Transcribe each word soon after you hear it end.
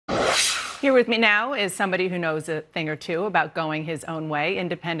Here with me now is somebody who knows a thing or two about going his own way,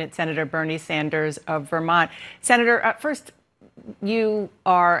 Independent Senator Bernie Sanders of Vermont. Senator, first, you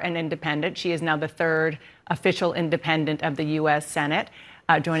are an independent. She is now the third official independent of the U.S. Senate,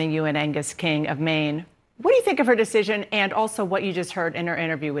 joining you and Angus King of Maine. What do you think of her decision and also what you just heard in her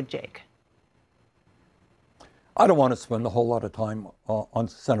interview with Jake? I don't want to spend a whole lot of time on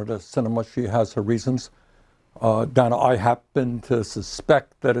Senator Sinema. She has her reasons. Donna, I happen to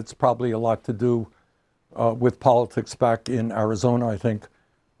suspect that it's probably a lot to do with politics back in Arizona. I think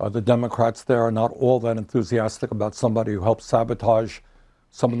the Democrats there are not all that enthusiastic about somebody who helps sabotage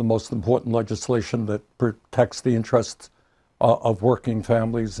some of the most important legislation that protects the interests of working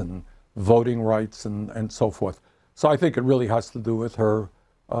families and voting rights and so forth. So I think it really has to do with her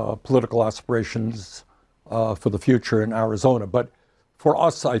political aspirations for the future in Arizona. But for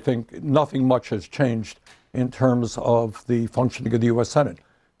us, I think nothing much has changed in terms of the functioning of the U.S. Senate.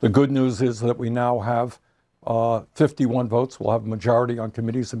 The good news is that we now have 51 votes. We'll have a majority on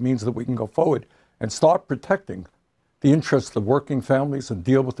committees. It means that we can go forward and start protecting the interests of working families and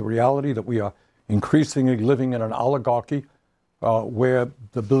deal with the reality that we are increasingly living in an oligarchy where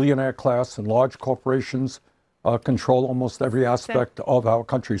the billionaire class and large corporations control almost every aspect of our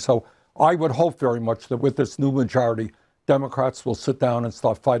country. So I would hope very much that with this new majority, Democrats will sit down and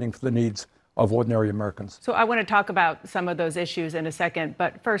start fighting for the needs of ordinary Americans. So I want to talk about some of those issues in a second.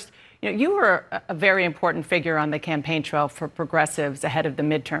 But first, you were a very important figure on the campaign trail for progressives ahead of the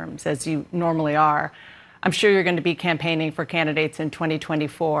midterms, as you normally are. I'm sure you're going to be campaigning for candidates in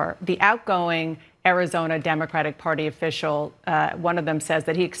 2024. The outgoing Arizona Democratic Party official, one of them says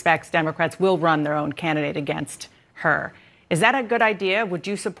that he expects Democrats will run their own candidate against her. Is that a good idea? Would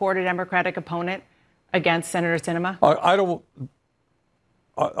you support a Democratic opponent against Senator Sinema?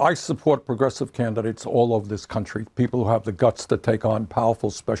 I support progressive candidates all over this country, people who have the guts to take on powerful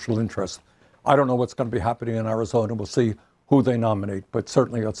special interests. I don't know what's going to be happening in Arizona. We'll see who they nominate, but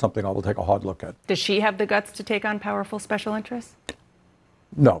certainly that's something I will take a hard look at. Does she have the guts to take on powerful special interests?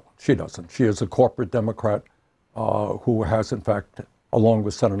 No, she doesn't. She is a corporate Democrat who has, in fact, along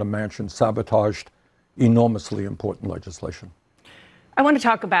with Senator Manchin, sabotaged enormously important legislation. I want to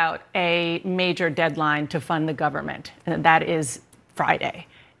talk about a major deadline to fund the government, and that is Friday.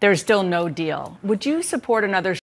 There's still no deal. Would you support another